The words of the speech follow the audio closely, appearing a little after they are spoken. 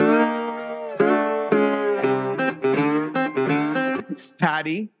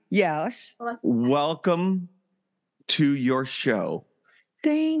Patty, Yes. welcome to your show.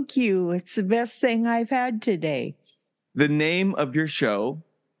 Thank you. It's the best thing I've had today. The name of your show,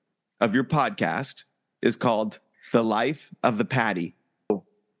 of your podcast, is called The Life of the Patty.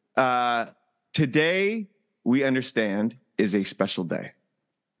 Today, we understand, is a special day.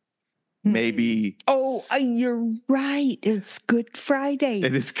 Maybe. Oh, you're right. It's Good Friday.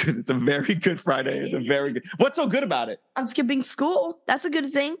 It is good. It's a very good Friday. It's a very good. What's so good about it? I'm skipping school. That's a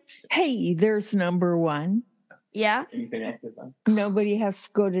good thing. Hey, there's number one. Yeah. Anything else good fun? Nobody has to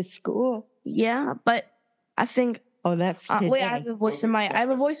go to school. Yeah, but I think. Oh, that's today. Wait, I have a voice in my. I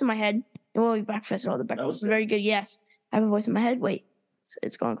have a voice in my head. It will be breakfast. Oh, the breakfast is very good. Yes, I have a voice in my head. Wait,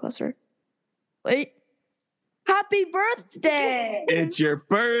 it's going closer. Wait. Happy birthday! It's your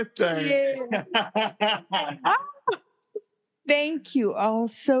birthday. Thank you all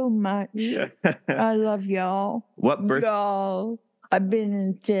so much. I love y'all. What birthday? Y'all. I've been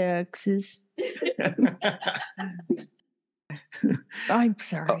in Texas. I'm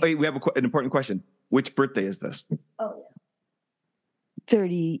sorry. Oh, wait, we have an important question. Which birthday is this? Oh,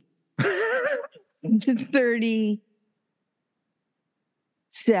 37.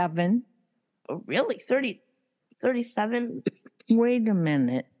 oh really? 37? Wait a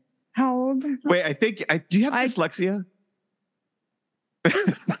minute. How old? Wait, do you have dyslexia?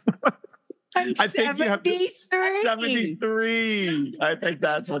 I'm I think you have 73. 73. I think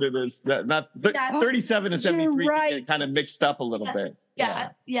that's what it is. Not 37 and 73 right. get kind of mixed up a little bit. Yeah.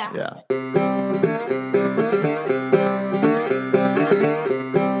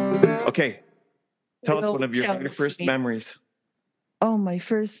 Okay. Tell us one of your Tell very us, first Steve. memories. Oh, my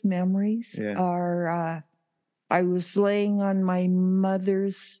first memories are I was laying on my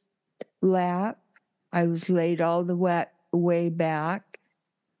mother's lap. I was laid all the way back,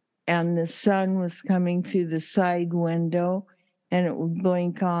 and the sun was coming through the side window, and it would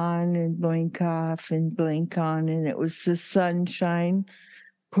blink on and blink off and blink on, and it was the sunshine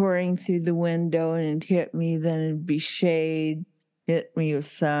pouring through the window, and it'd hit me, then it'd be shade, hit me with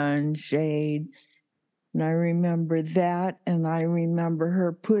sun, shade. And I remember that, and I remember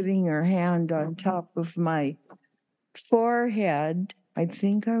her putting her hand on top of my forehead. I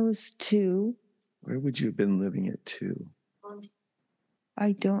think I was 2. Where would you have been living at 2?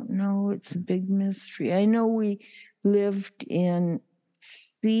 I don't know. It's a big mystery. I know we lived in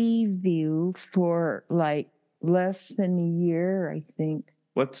Seaview for like less than a year, I think.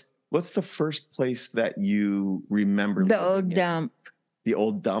 What's the first place that you remember? The old dump. The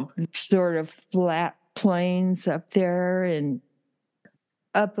old dump? Sort of flat plains up there and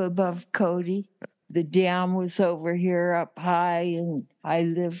up above Cody. The dam was over here up high, and I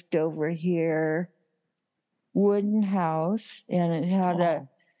lived over here. Wooden house, and it had a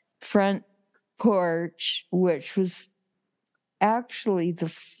front porch, which was actually the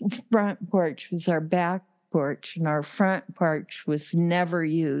front porch was our back porch, and our front porch was never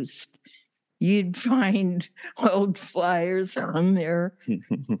used. You'd find old flyers on there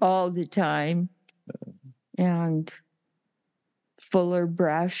all the time. And Fuller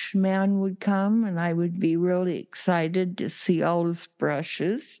Brush Man would come, and I would be really excited to see all his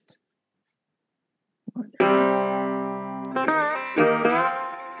brushes. It's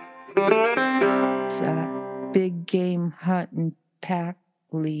a big game hunting pack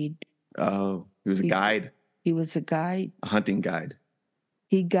lead. Oh, he was a guide. He was a guide. A hunting guide.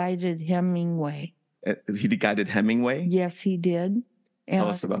 He guided Hemingway. He guided Hemingway? Yes, he did. Tell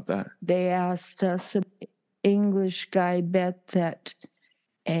us about that. They asked us, an English guy bet that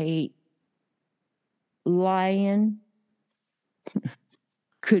a lion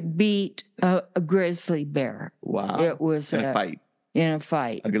could beat a grizzly bear. Wow. It was in a fight. In a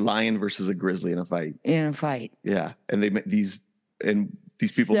fight. A lion versus a grizzly in a fight. In a fight. Yeah. And these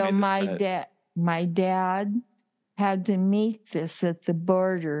people so made this my dad had to meet this at the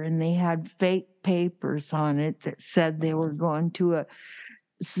border, and they had fake papers on it that said they were going to a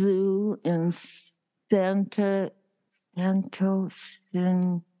zoo in San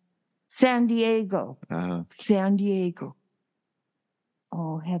Diego. San Diego.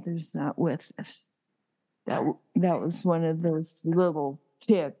 Oh, Heather's not with us. That was one of those little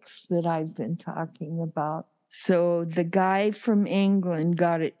ticks that I've been talking about. So the guy from England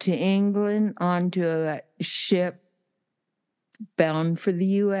got it to England onto a ship bound for the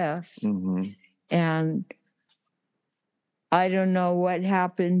U.S. Mm-hmm. And I don't know what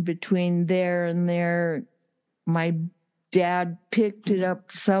happened between there and there. My dad picked it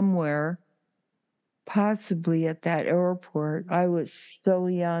up somewhere, possibly at that airport. I was so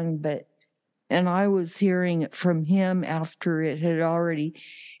young, and I was hearing it from him after it had already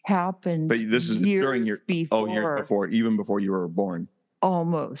happened. But this is during your before. years before, even before you were born.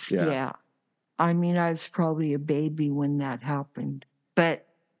 Almost, Yeah. yeah. I mean, I was probably a baby when that happened. But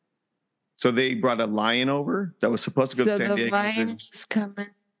So they brought a lion over that was supposed to go to so San the Diego. lion is coming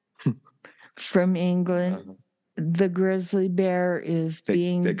from England. Uh-huh. The grizzly bear is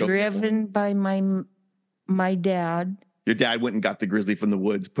being they go- driven by my dad. Your dad went and got the grizzly from the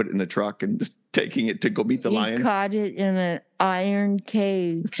woods, put it in a truck, and just taking it to go meet the He lion. caught it in an iron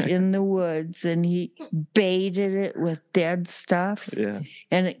cage in the woods, and he baited it with dead stuff. Yeah.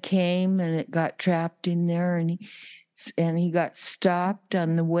 And it came and it got trapped in there, and he got stopped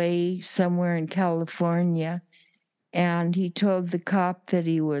on the way somewhere in California. And he told the cop that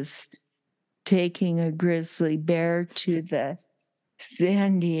he was taking a grizzly bear to the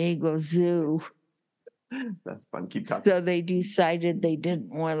San Diego Zoo. That's fun. Keep talking. So they decided they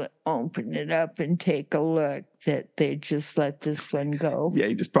didn't want to open it up and take a look, that they just let this one go. Yeah,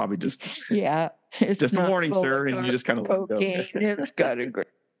 you just probably just Yeah. It's just a not warning, full sir, of and you just kind of let it go. cocaine. It's got a great.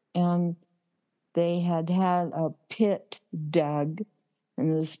 And they had a pit dug.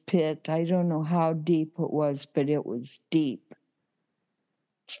 And this pit, I don't know how deep it was, but it was deep.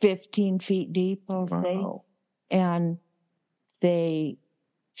 15 feet deep, I'll say. And they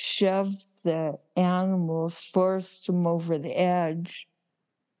shoved the animals, forced them over the edge,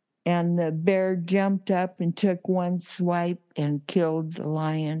 and the bear jumped up and took one swipe and killed the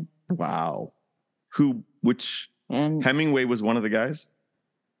lion. Wow. And Hemingway was one of the guys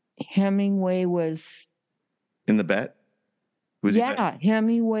Hemingway was in the bet?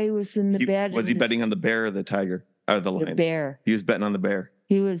 Hemingway was in the bet. Was he betting on the bear or the tiger? Or the lion? The bear. He was betting on the bear.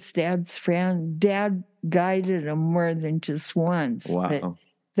 He was Dad's friend. Dad guided him more than just once. Wow. But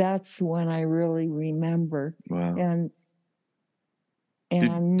that's one I really remember. Wow.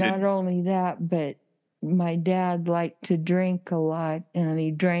 And not only that, but my dad liked to drink a lot, and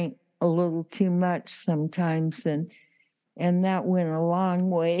he drank a little too much sometimes, and that went a long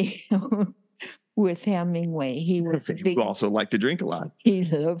way with Hemingway. He was a big. Who also liked to drink a lot. He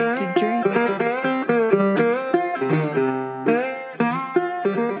loved to drink.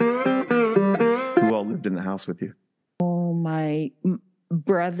 Who all lived in the house with you? Oh, my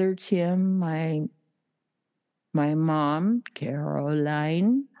brother Tim, my mom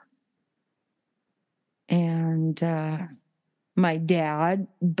Caroline, and my dad.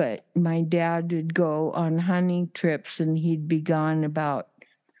 But my dad would go on hunting trips, and he'd be gone about,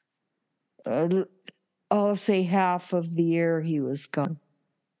 I'll say half of the year he was gone.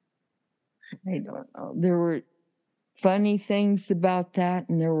 I don't know. There were funny things about that,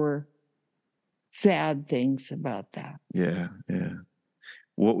 and there were sad things about that. Yeah, yeah.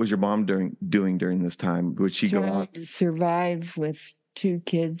 What was your mom doing during this time? Would she go out to survive with 2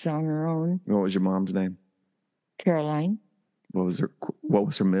 kids on her own? What was your mom's name? Caroline. What was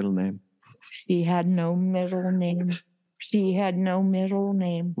her middle name? She had no middle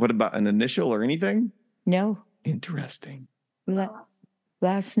name. What about an initial or anything? No. Interesting.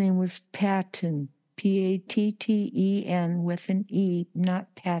 Last name was Patton. Patten with an E,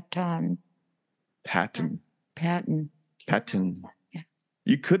 not Patton. Patton. Yeah.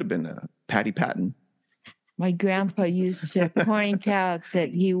 You could have been a Patty Patton. My grandpa used to point out that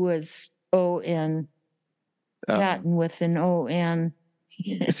he was O-N. Patton with an O-N.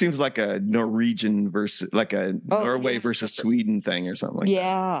 It seems like a Norwegian versus Norway versus Sweden thing or something like that.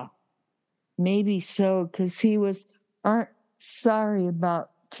 Yeah, maybe so, because he aren't sorry about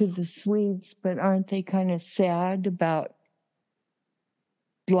to the Swedes, but aren't they kind of sad about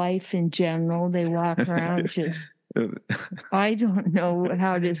life in general? They walk around just, I don't know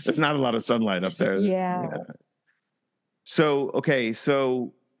how to. There's not a lot of sunlight up there. Yeah. So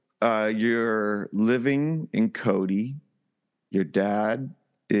you're living in Cody. Your dad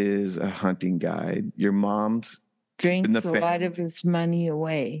is a hunting guide. Your mom's drinks a lot of his money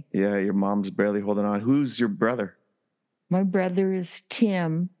away. Yeah, your mom's barely holding on. Who's your brother? My brother is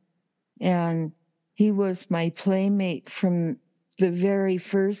Tim, and he was my playmate from the very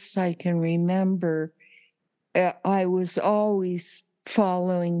first I can remember. I was always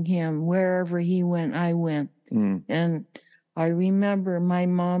following him. Wherever he went, I went. And I remember my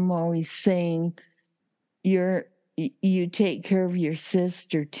mom always saying, you take care of your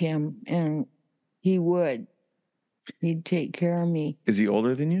sister, Tim. And he would. He'd take care of me. Is he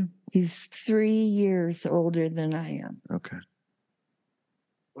older than you? He's 3 years older than I am. Okay.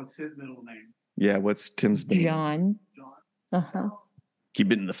 What's his middle name? Yeah, what's Tim's middle name? John. Uh-huh.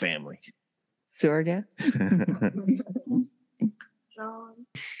 Keep it in the family. Sorta. John.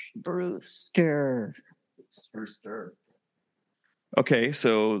 Bruce. Stir. Okay,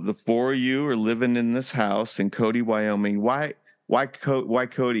 so the 4 of you are living in this house in Cody, Wyoming. Why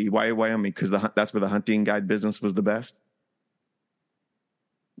Cody? Why Wyoming? Because that's where the hunting guide business was the best?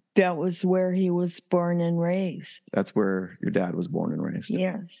 That was where he was born and raised. That's where your dad was born and raised.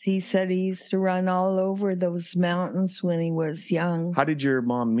 Yes, he said he used to run all over those mountains when he was young. How did your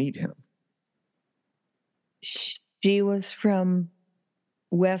mom meet him? She was from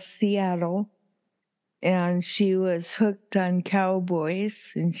West Seattle, and she was hooked on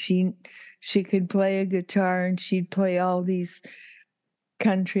cowboys, and she could play a guitar, and she'd play all these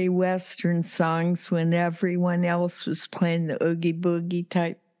country western songs when everyone else was playing the oogie boogie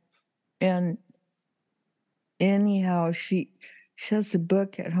type. And anyhow, she has a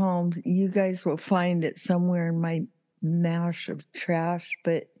book at home. You guys will find it somewhere in my mash of trash,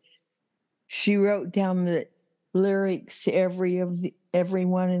 but she wrote down the lyrics to every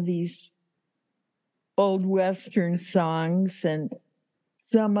one of these old western songs, and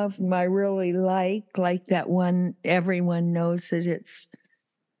some of them I really like that one. Everyone knows it. It's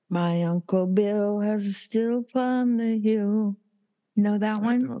 "My Uncle Bill has a still upon the hill." You know that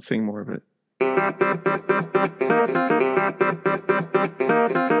one? I'll sing more of it.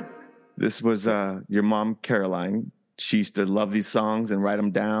 This was your mom, Caroline. She used to love these songs and write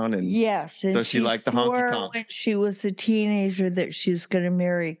them down. And yes, and so she liked the honky swore tonk. when she was a teenager that she was going to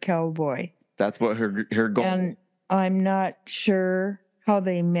marry a cowboy. That's what her goal. And I'm not sure how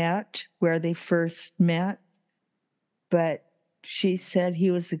they met, where they first met, but she said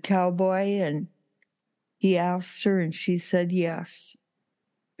he was a cowboy, and he asked her, and she said yes.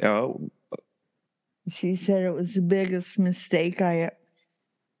 Oh. She said it was the biggest mistake I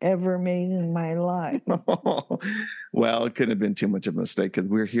ever made in my life. Well, it couldn't have been too much of a mistake because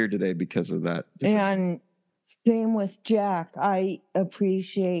we're here today because of that. And same with Jack. I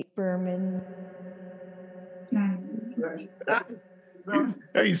appreciate Berman.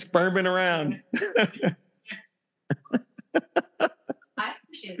 Are you sperming around? I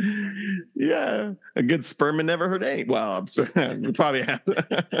appreciate it. Yeah, a good sperm never hurt any. Well, I'm sure we probably have.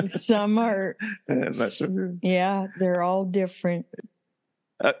 Some are. That's true. Yeah, they're all different.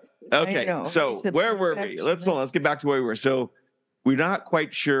 Okay, so where were we? Let's get back to where we were. So we're not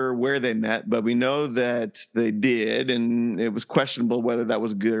quite sure where they met, but we know that they did, and it was questionable whether that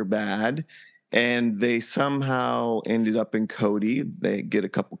was good or bad. And they somehow ended up in Cody. They get a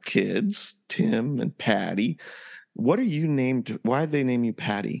couple kids, Tim and Patty. What are you named? Why did they name you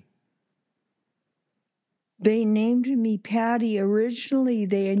Patty? They named me Patty. Originally,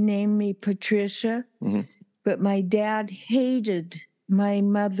 they named me Patricia, but my dad hated my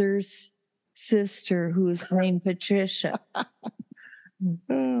mother's sister, who was named Patricia.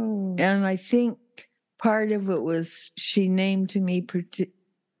 And I think part of it was she named me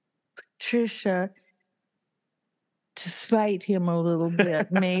Patricia to spite him a little bit,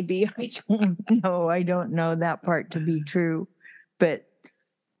 maybe. I don't know that part to be true. But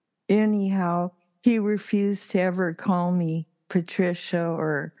anyhow, he refused to ever call me Patricia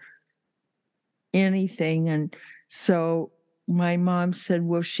or anything. And so my mom said,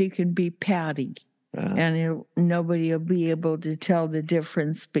 well, she could be Patty. And nobody will be able to tell the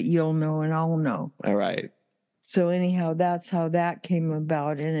difference, but you'll know and I'll know. All right. So anyhow, that's how that came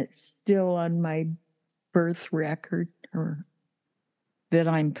about. And it's still on my birth record that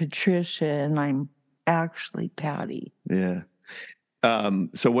I'm Patricia and I'm actually Patty. Yeah.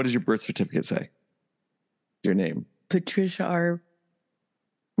 So what does your birth certificate say? Your name? Patricia R.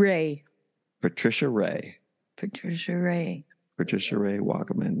 Ray. Patricia Ray. Patricia Ray. Patricia Ray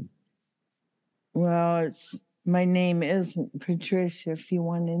Wackerman. Well, my name isn't Patricia, if you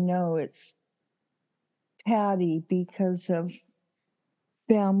want to know. It's Patty because of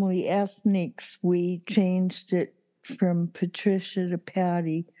family ethnics. We changed it from Patricia to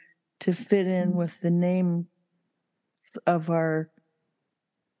Patty to fit in with the name of our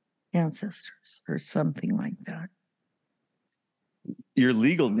ancestors or something like that. Your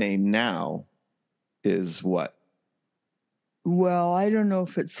legal name now is what? Well, I don't know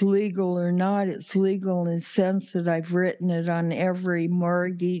if it's legal or not. It's legal in the sense that I've written it on every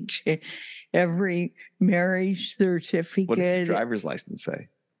mortgage, every marriage certificate. What does your driver's license say?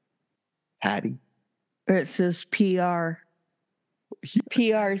 Patty? It says PR.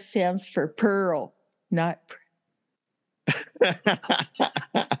 PR stands for Pearl, not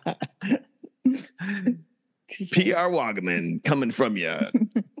PR Wagaman coming from you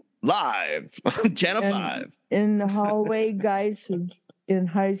live on Channel 5. In the hallway, guys in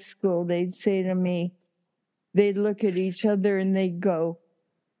high school, they'd say to me, they'd look at each other and they'd go,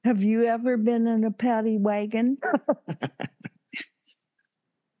 have you ever been in a paddy wagon?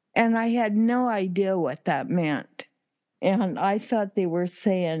 And I had no idea what that meant. And I thought they were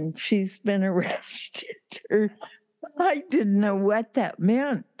saying she's been arrested. Or I didn't know what that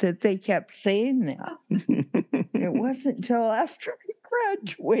meant, that they kept saying that. It wasn't until after I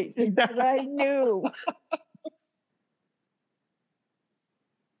graduated, but I knew.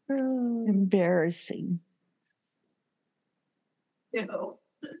 Embarrassing. No.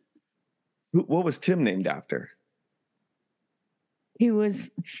 What was Tim named after? He was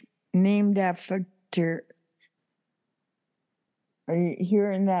named after. Are you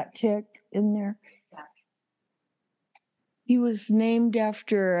hearing that tick in there? Yeah. He was named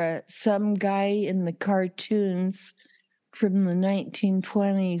after some guy in the cartoons from the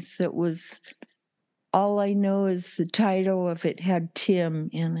 1920s. That was, all I know is the title of it had Tim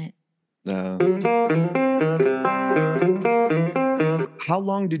in it. How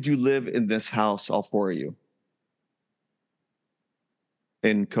long did you live in this house, all four of you?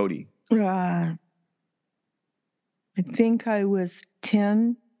 In Cody? I think I was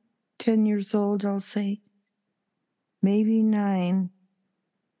 10 years old, I'll say. Maybe 9.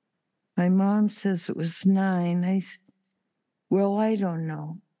 My mom says it was 9. I don't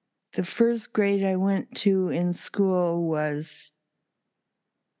know. The first grade I went to in school was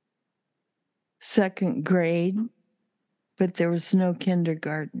 2nd grade, but there was no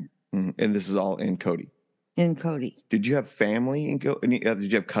kindergarten. Mm-hmm. And this is all in Cody? In Cody. Did you have family in Cody?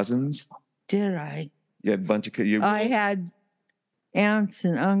 Did you have cousins? Did I? You had a bunch of I had aunts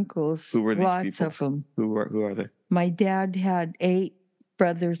and uncles. Who were these lots people? of them. Who are they? My dad had 8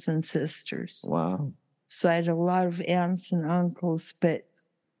 brothers and sisters. Wow. So I had a lot of aunts and uncles, but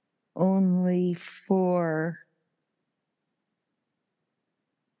only 4.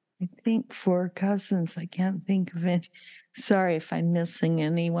 I think 4 cousins. I can't think of it. Sorry if I'm missing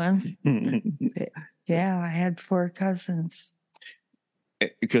anyone. But yeah, I had 4 cousins.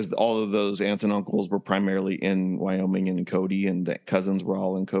 Because all of those aunts and uncles were primarily in Wyoming and in Cody, and the cousins were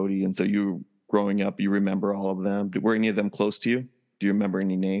all in Cody. And so you, growing up, you remember all of them. Were any of them close to you? Do you remember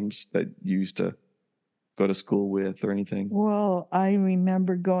any names that you used to go to school with or anything? Well, I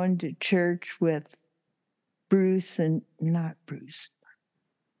remember going to church with Bruce and not Bruce.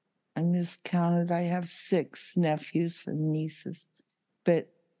 I miscounted. I have 6 nephews and nieces. But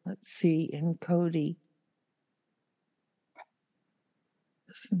let's see, in Cody.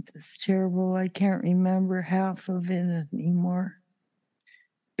 Isn't this terrible? I can't remember half of it anymore.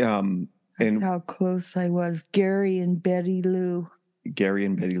 That's how close I was. Gary and Betty Lou. Gary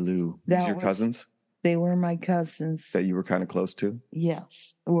and Betty Lou. These your cousins? They were my cousins. That you were kind of close to?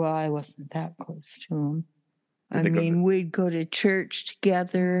 Yes. Well, I wasn't that close to them. We'd go to church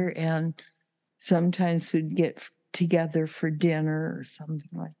together, and sometimes we'd get together for dinner or something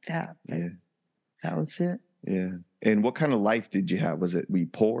like that. But that was it. Yeah. And what kind of life did you have? Was it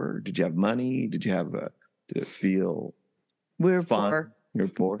poor? Did you have money? Did it feel we were fun? Poor. You were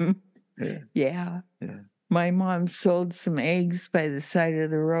poor? Yeah. My mom sold some eggs by the side of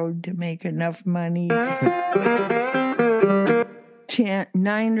the road to make enough money. 9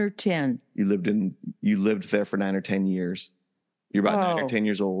 or 10. You lived there for 9 or 10 years. You're about 9 or 10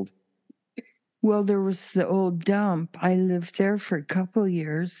 years old. Well, there was the old dump. I lived there for a couple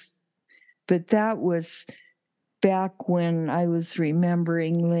years, but that was back when I was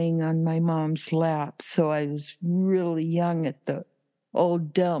remembering laying on my mom's lap. So I was really young at the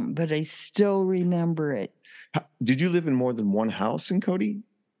old dump, but I still remember it. Did you live in more than one house in Cody?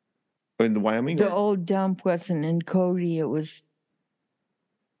 Or in the Wyoming? The old dump wasn't in Cody. It was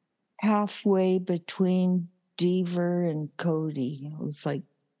halfway between Deaver and Cody. It was like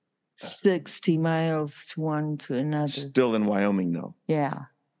 60 miles to one to another. Still in Wyoming, though. Yeah.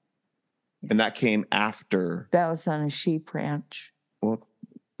 And that came after. That was on a sheep ranch. Well,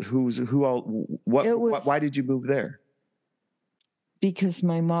 why did you move there? Because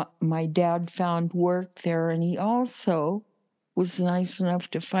my dad found work there, and he also was nice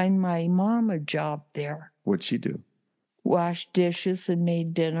enough to find my mom a job there. What'd she do? Washed dishes and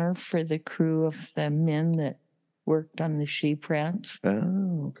made dinner for the crew of the men that worked on the sheep ranch.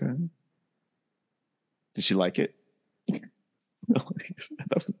 Oh, okay. Did she like it?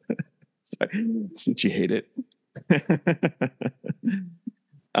 Sorry. Did she hate it?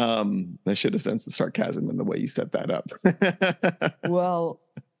 I should have sensed the sarcasm in the way you set that up. Well,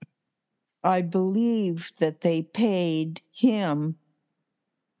 I believe that they paid him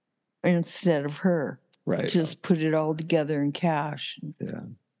instead of her. Right. Just put it all together in cash. Yeah.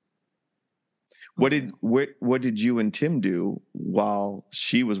 What did you and Tim do while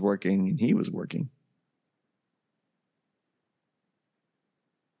she was working and he was working?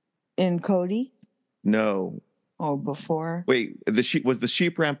 In Cody? No. Oh, before. Wait, was the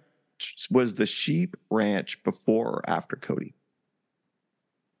sheep ranch before or after Cody?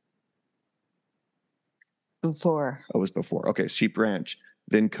 Before. Oh, it was before. Okay, sheep ranch,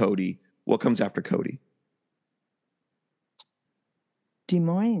 then Cody. What comes after Cody? Des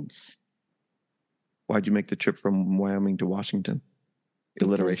Moines. Why'd you make the trip from Wyoming to Washington?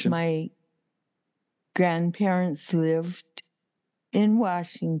 Alliteration. Because my grandparents lived in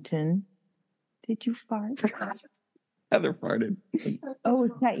Washington. Did you fart? Heather farted. Oh,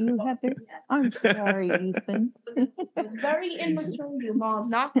 is that you, Heather? I'm sorry, Ethan. It's very immature, you mom,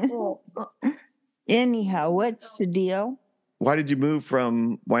 not cool. Anyhow, what's the deal? Why did you move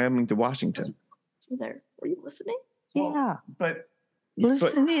from Wyoming to Washington? There, were you listening? Yeah. But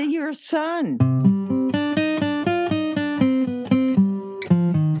Listen to your son.